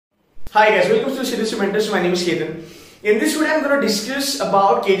Hi guys, welcome to Syllabus Mentors. My name is Ketan. In this video, I'm going to discuss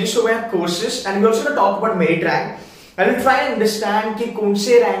about Somaiya courses, and we're also going to talk about merit rank. And we'll try and understand कि कौन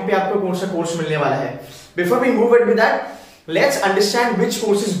से rank पे आपको कौन सा course मिलने वाला है. Before we move ahead with that, let's understand which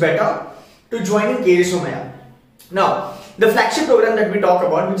course is better to join in Somaiya. Now, the flagship program that we talk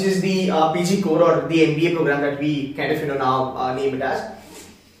about, which is the PG Core or the MBA program that we kind of now name it as.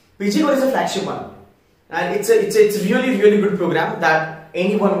 PG Core is a flagship one, and it's a really good program that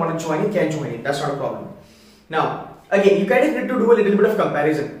anyone want to join it can join it. That's not a problem. Now, again, you kind of need to do a little bit of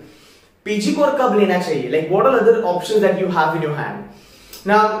comparison. PG Core कब लेना चाहिए? Like, what are other options that you have in your hand?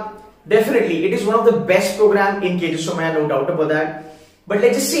 Now, definitely, it is one of the best program in Somaiya, no doubt about that. But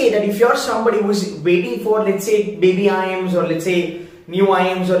let's just say that if you're somebody who's waiting for, let's say, baby IIMs or let's say new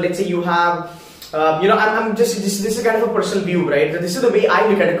IIMs, or let's say you have, this is kind of a personal view, right? This is the way I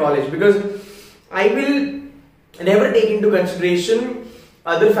look at a college, because I will never take into consideration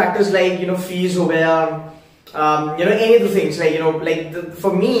other factors like fees ho gaya, any other things like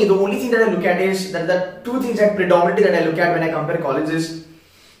for me the only thing that I look at is that the two things that predominantly that I look at when I compare colleges.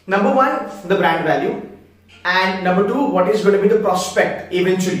 Number one, the brand value, and number two, what is going to be the prospect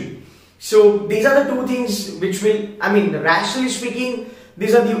eventually. So these are the two things which will, rationally speaking,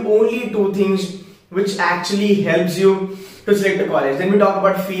 these are the only two things which actually helps you to select a college. Then we talk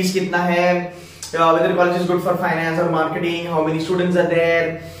about fees kitna hai, whether the college is good for finance or marketing, how many students are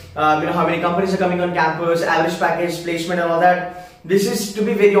there, how many companies are coming on campus, average package, placement and all that. This is, to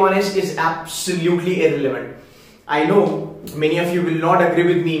be very honest, is absolutely irrelevant. I know many of you will not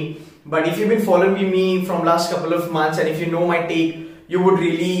agree with me, but if you've been following me from last couple of months and if you know my take, you would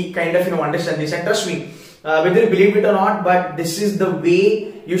really kind of understand this. And trust me, whether you believe it or not, but this is the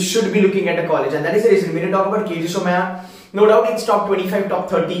way you should be looking at a college. And that is the reason when you talk about Somaiya, no doubt it's top 25, top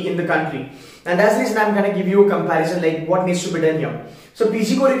 30 in the country. And that's the reason I'm going to give you a comparison like what needs to be done here. So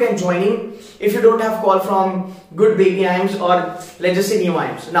PG Core you can join in if you don't have call from good baby IIMs or let's just say new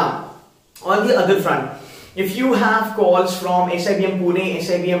IIMs. Now, on the other front, if you have calls from SIBM Pune,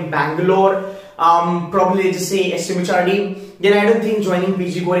 SIBM Bangalore, probably let's just say SMHRD, then I don't think joining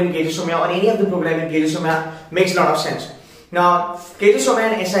PG Core in Somaiya or any of the program in Somaiya makes a lot of sense. Now,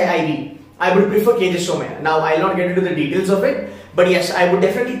 Somaiya and SIIB, I would prefer Somaiya. Now, I'll not get into the details of it, but yes, I would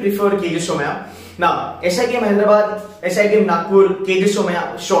definitely prefer Somaiya. Now, SIBM Hyderabad, SIBM Nagpur,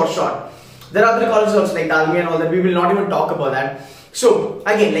 Somaiya, short. There are other colleges also like Dalmi and all that. We will not even talk about that. So,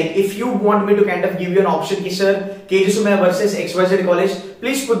 again, like if you want me to kind of give you an option, sir, Somaiya versus XYZ college,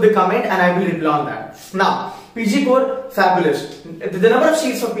 please put the comment and I will reply on that. Now, PG Core, fabulous. The number of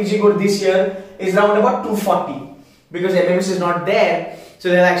seats for PG Core this year is around about 240 because MMS is not there. So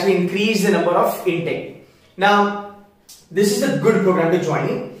they'll actually increase the number of intake. Now, this is a good program to join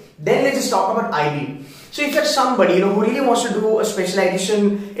in. Then let's just talk about IB. So if you're somebody who really wants to do a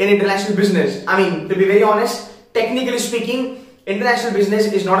specialization in international business, to be very honest, technically speaking, international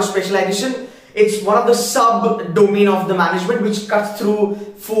business is not a specialization. It's one of the sub-domain of the management which cuts through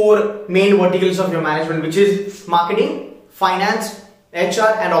four main verticals of your management, which is marketing, finance,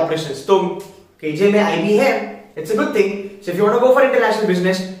 HR and operations. So KJ mein IB hai, it's a good thing. So if you want to go for international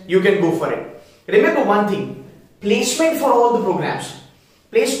business, you can go for it. Remember one thing, placement for all the programs.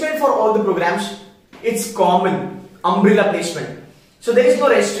 Placement for all the programs, it's common, umbrella placement. So there is no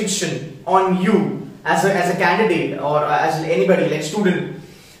restriction on you as a candidate or as anybody like student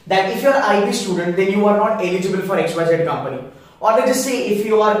that if you're an IB student, then you are not eligible for XYZ company. Or let's just say if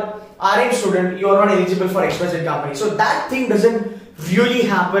you are RM student, you are not eligible for XYZ company. So that thing doesn't really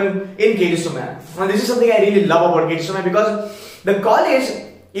happen in Somaiya. Now this is something I really love about Somaiya because the college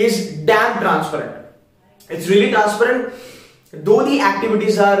is damn transparent. It's really transparent. Though the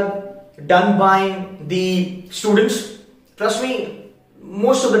activities are done by the students, trust me,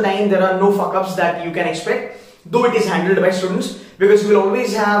 most of the time there are no fuck-ups that you can expect, though it is handled by students, because we will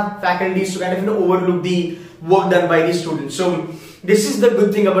always have faculties to kind of overlook the work done by the students. So this is the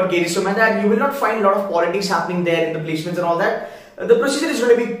good thing about Somaiya, that you will not find a lot of politics happening there in the placements and all that. The procedure is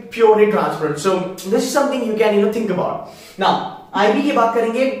going to be purely transparent. So this is something you can think about. Now, IB की बात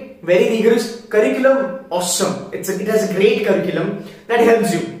करेंगे. Very rigorous curriculum, awesome. It has a great curriculum that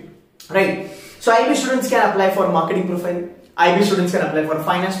helps you, right? So IB students can apply for marketing profile. IB students can apply for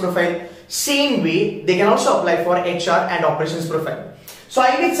finance profile. Same way, they can also apply for HR and operations profile. So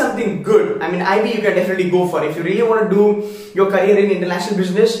IB is something good. IB you can definitely go for if you really want to do your career in international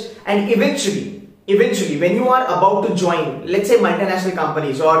business, and eventually when you are about to join, let's say multinational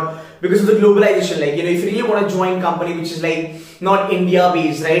companies, or because of the globalization, like if you really want to join company which is like not India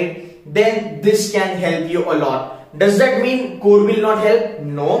based, right, then this can help you a lot. Does that mean core will not help?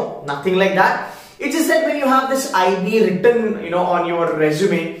 No, nothing like that. It's just that when you have this IB written on your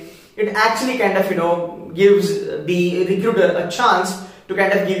resume, it actually kind of, gives the recruiter a chance to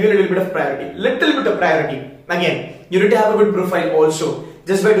kind of give you a little bit of priority. Again, you need to have a good profile also.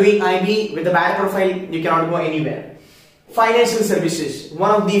 Just by doing IB with a bad profile, you cannot go anywhere. Financial services,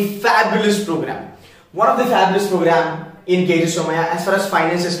 one of the fabulous program in KG Somaiya as far as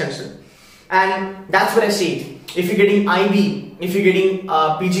finance is concerned. And that's what I say. If you're getting IB, if you're getting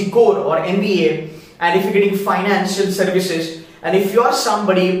PG Core or MBA, and if you're getting financial services, and if you're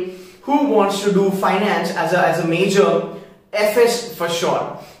somebody who wants to do finance as a major, FS for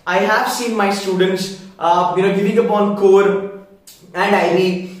sure. I have seen my students, giving up on core and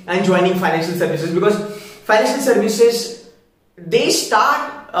IB and joining financial services, because financial services, they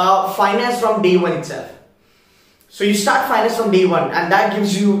start finance from day one itself. So you start finance from day one, and that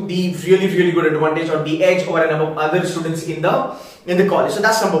gives you the really good advantage or the edge over and above other students in the college. So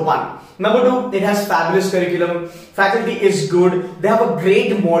that's number one. Number two, it has fabulous curriculum. Faculty is good. They have a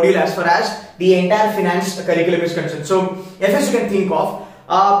great module as far as the entire finance curriculum is concerned. So FS you can think of.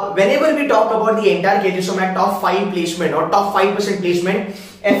 Whenever we talk about the entire KG Somaiya top 5 placement or top 5% placement,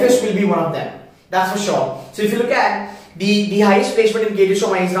 FS will be one of them. That's for sure. So if you look at the highest placement in KG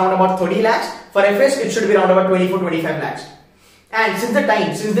Somaiya is around about 30 lakhs. For FS, it should be around about 24-25 lakhs. And since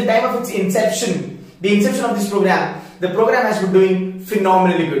the time of its inception, the inception of this program, the program has been doing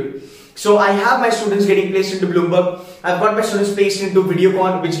phenomenally good. So I have my students getting placed into Bloomberg. I've got my students placed into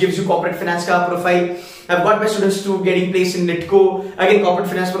Videocon, which gives you corporate finance ka profile. I've got my students to getting placed in Nitco, again corporate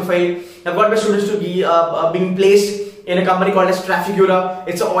finance profile. I've got my students to be being placed in a company called as Trafigura.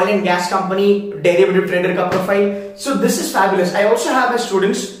 It's an oil and gas company, derivative trader ka profile. So this is fabulous. I also have my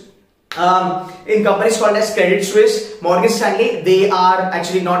students in companies called as Credit Suisse, Morgan Stanley. They are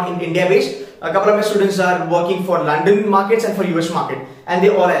actually not in India based. A couple of my students are working for London markets and for US market, and they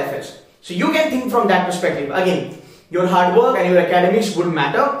all are FS. So you can think from that perspective. Again, your hard work and your academics would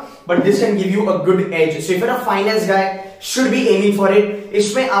matter, but this can give you a good edge. So if you're a finance guy, should be aiming for it.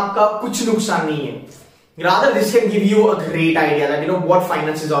 इसमें आपका कुछ नुकसान नहीं है. Rather, this can give you a great idea that what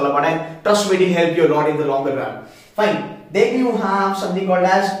finance is all about, and trust me, it will help you a lot in the longer run. Fine. Then you have something called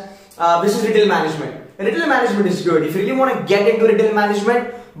as this is retail management. Retail management is good. If you really want to get into retail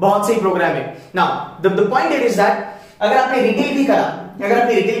management, बहुत सही program है. Now, the point here is that अगर आपने retail भी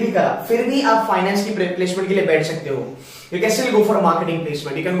करा, फिर भी आप finance की placement के लिए बैठ सकते हो. You can still go for a marketing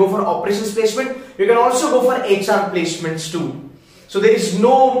placement. You can go for operations placement. You can also go for HR placements too. So there is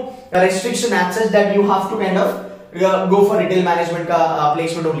no restriction as such that you have to kind of go for retail management ka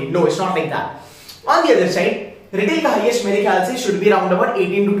placement only. No, it's not like that. On the other side, retail ka highest मेरे ख्याल से should be around about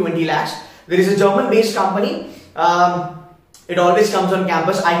 18 to 20 lakhs. There is a German-based company. It always comes on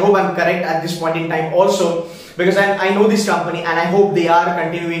campus. I hope I'm correct at this point in time also, because I know this company and I hope they are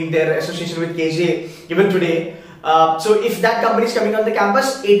continuing their association with KJ even today. So if that company is coming on the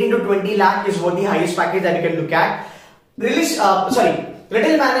campus, 18 to 20 lakh is what the highest package that you can look at.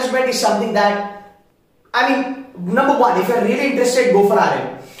 Retail management is something that, number one, if you're really interested, go for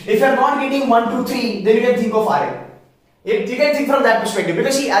RM. If you're not getting 1, 2, 3, then you can think of RM. You can think from that perspective,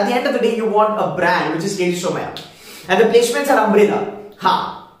 because see, at the end of the day, you want a brand which is KG Somaiya, and the placements are umbrella.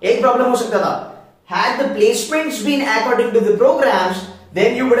 One problem ho sakta tha. Had the placements been according to the programs,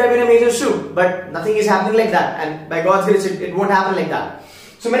 then you would have been a major shoe. But nothing is happening like that, and by God's grace, it won't happen like that.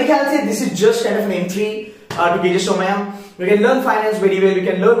 So many can say this is just kind of an entry to KG Somaiya. You can learn finance very well, you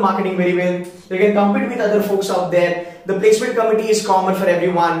can learn marketing very well, you can compete with other folks out there. The placement committee is common for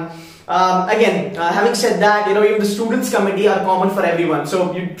everyone. Having said that, even the students committee are common for everyone.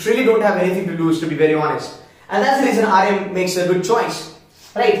 So you really don't have anything to lose, to be very honest. And that's the reason RM makes a good choice.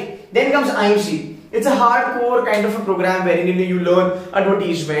 Right? Then comes IMC. It's a hardcore kind of a program wherein you learn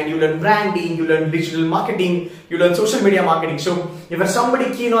advertisement, you learn branding, you learn digital marketing, you learn social media marketing. So if you're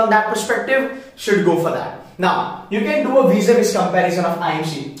somebody keen on that perspective, should go for that. Now, you can do a vis-a-vis comparison of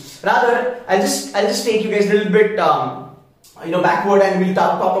IMC. Rather, I'll just take you guys a little bit backward, and we'll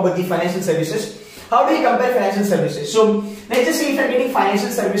talk about the financial services. How do you compare financial services? So let's just say if you're getting financial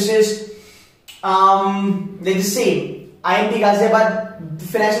services, let's just say IMT Ghaziabad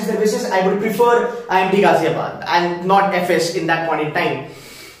financial services, I would prefer IMT Ghaziabad and not FS in that point in time.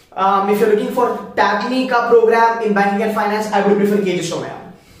 If you're looking for TAPME ka program in banking and finance, I would prefer KG Somaiya.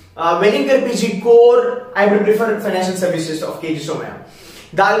 Wellinger PG Core, I would prefer financial services of KG Somaiya.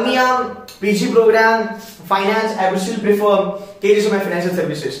 Dalmia PG program finance, I would still prefer KG Somaiya financial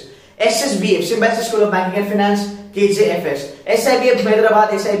services. SSBF, Symbiosis School of Banking and Finance, KJFS. SIBM Hyderabad,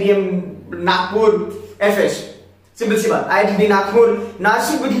 SIBM Nagpur, FS. Simple सी बात. IIT Nagpur,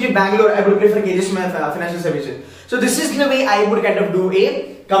 Narsik with Bangalore, I would prefer KG Somaiya financial services. So this is the way I would kind of do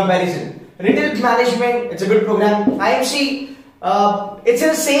a comparison. Retail management, it's a good program. IMC, It's in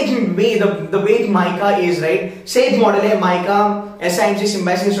the same way, the way MICA is, right? Same model hai MICA, SIMC,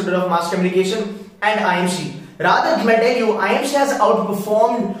 Symbiosis Institute of Mass Communication, and IMC. Rather, I tell you, IMC has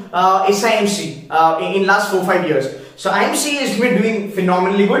outperformed SIMC in last 4-5 years. So IMC is doing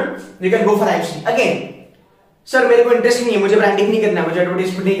phenomenally good. You can go for IMC. Again, sir मेरे को interest नहीं है, मुझे branding नहीं करना है, मुझे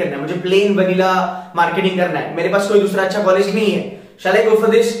advertisement नहीं करना है, मुझे प्लेन वनीला मार्केटिंग करना है, मेरे पास कोई दूसरा अच्छा कॉलेज नहीं है, शैल आई go for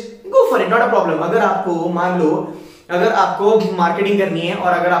this? Go for it, not a problem. अगर आपको मान लो, अगर आपको मार्केटिंग करनी है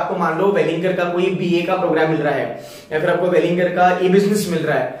और अगर आपको मान लो वेलिंगर का कोई बीए का प्रोग्राम मिल रहा है, या फिर आपको वेलिंगर का ई बिजनेस मिल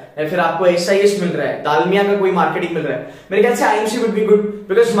रहा है, या फिर आपको एसआईएस मिल रहा है, दालमिया का कोई मार्केटिंग मिल रहा है, मेरे ख्याल से IMC would be good,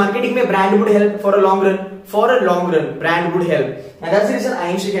 because marketing में brand would help for a long run, brand would help, and that's the reason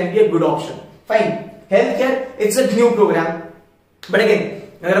IMC can be a good option. Fine. Healthcare, it's a new program, but again,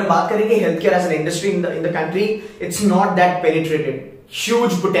 अगर हम बात करेंगे healthcare as an industry in the country, it's not that penetrated.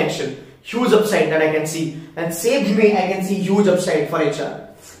 Huge potential, huge upside that I can see, and same way I can see huge upside for HR.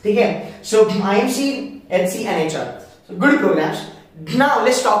 ठीक है? So IMC, HC, and HR, so good programs. Now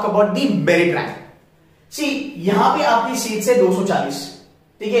let's talk about the merit rank. See, यहाँ पे आपकी seat से 240,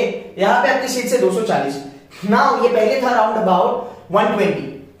 ठीक है? यहाँ पे आपकी सीट से 240. Now ये पहले था round about 120.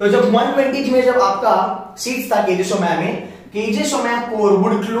 तो जब 120 में जब आपका सीट्स था केजे सोमैया में, KJ Somaiya core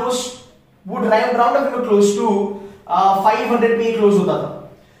would round up close to 500 पे क्लोज होता था.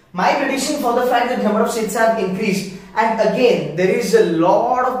 My prediction for the fact that number of seats have increased, and again there is a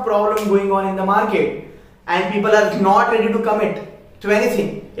lot of problem going on in the market, and people are not ready to commit to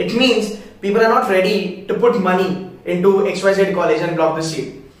anything. It means people are not ready to put money into XYZ college and block the seat.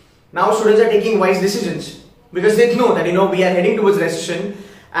 Now students are taking wise decisions because they know that we are heading towards recession.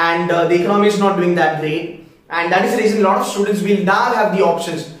 And the economy is not doing that great, and that is the reason a lot of students will now have the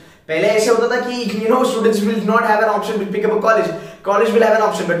options. पहले ऐसे होता था कि students will not have an option to pick up a college will have an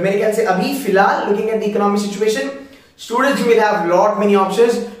option, but मेरे ख्याल से अभी फिलहाल looking at the economic situation, students will have lot many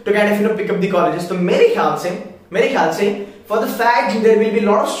options to kind of pick up the colleges. तो मेरे ख्याल से for the fact there will be a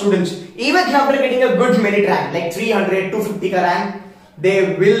lot of students, even after getting a good merit rank like 300 250 का rank,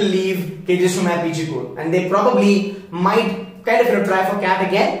 they will leave KG Somaiya PG core, and they probably might kind of try for CAT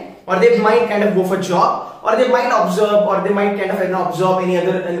again, or they might kind of go for job, or they might observe, or they might kind of absorb any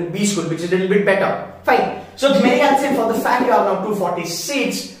other B school which is a little bit better. Fine. So many can say for the fact you have now 240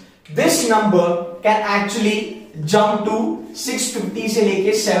 seats, this number can actually jump to 650 से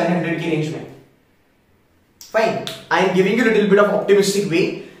लेके 700 की range में. Fine. I am giving you a little bit of optimistic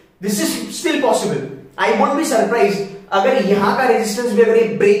way. This is still possible. I won't be surprised अगर यहाँ का resistance भी अगर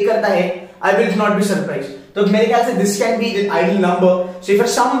ये break करता है, I will not be surprised. तो मेरे ख्याल से this can be the ideal number. So if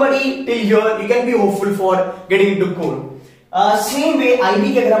somebody till here, you can be hopeful for getting into core. Same way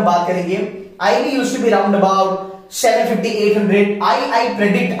IB की अगर हम बात करेंगे, IB used to be round about 750 800. I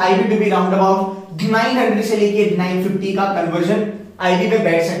predict IB to be round about 900 से लेके 950 का conversion IB में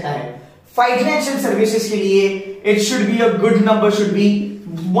बैठ सकता है. Financial services के लिए it should be a good number, should be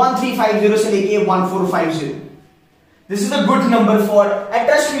 1350 से लेके 1450. This is a good number for, and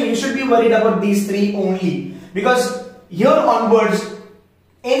trust me, you should be worried about these three only, because here onwards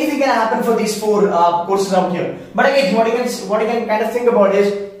anything can happen for these four courses out here. But again, what you can kind of think about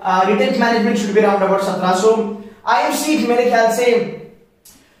is retail management should be around about 1700. IMC मेरे ख्याल से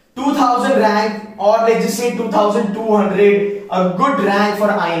 2000 rank, or let's just say 2200, a good rank for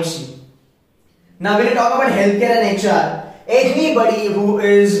IMC. Now when you talk about healthcare and HR, anybody who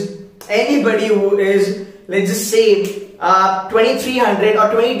is let's just say 2300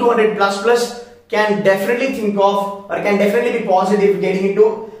 or 2200 plus can definitely think of, or can definitely be positive getting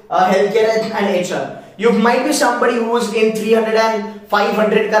into healthcare and HR. You might be somebody who is in 300 and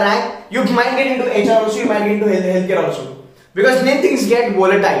 500 ka rank. You might get into HR also, you might get into healthcare also. Because then things get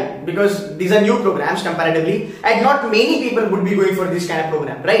volatile, because these are new programs comparatively, and not many people would be going for this kind of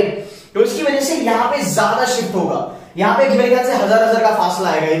program, right? तो इसकी वजह से यहाँ पे ज्यादा shift होगा, यहाँ पे मेरे ख्याल से हजार का फासला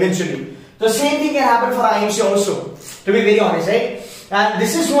आएगा eventually. So same thing can happen for IMC also, to be very honest, right? And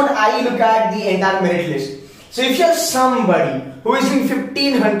this is what I look at the entire merit list. So if you have somebody who is in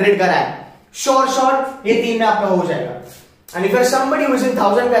 1500 का rank, sure ये 3 में आपका हो जाएगा. And if you have somebody who is in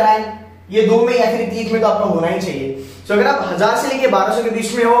 1000 का rank, ये 2 में या फिर 3 में तो आपका होना ही चाहिए. So अगर आप 1000 से लेके 1200 के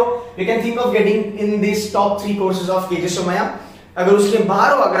बीच में हो, you can think of getting in these top 3 courses of KG Somaiya. अगर उसके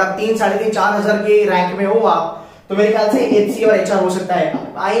बाहर हो, अगर आप 3, 3,500, 4,000 के रैंक में हो आप, तो मेरे ख्याल से HC और HR हो सकता है.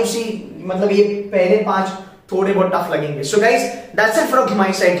 IMC मतलब ये पहले 5 थोड़े बहुत टफ लगेंगे. So guys, that's it from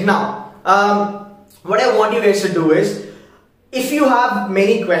my side. Now what I want you guys to do is, if you have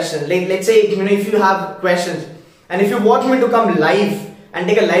many questions, let's say if you have questions and if you want me to come live and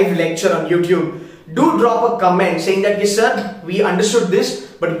take a live lecture on YouTube, do drop a comment saying that yes sir, we understood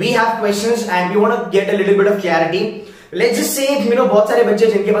this, but we have questions and we want to get a little bit of clarity. Let's just say बहुत सारे बच्चे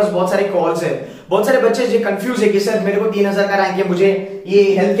जिनके पास बहुत सारे calls है, बहुत सारे बच्चे जो कंफ्यूज है कि सर मेरे को 3000 का रैंक है, मुझे ये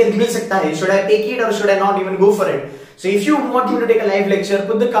हेल्थ केयर मिल सकता है, शुड आई टेक इट और should I not even go for it? So if you want me to take a live lecture,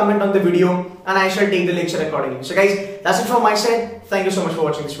 put the comment on the video and I shall take the lecture accordingly. So guys, that's it from my side. Thank you so much for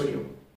watching this video.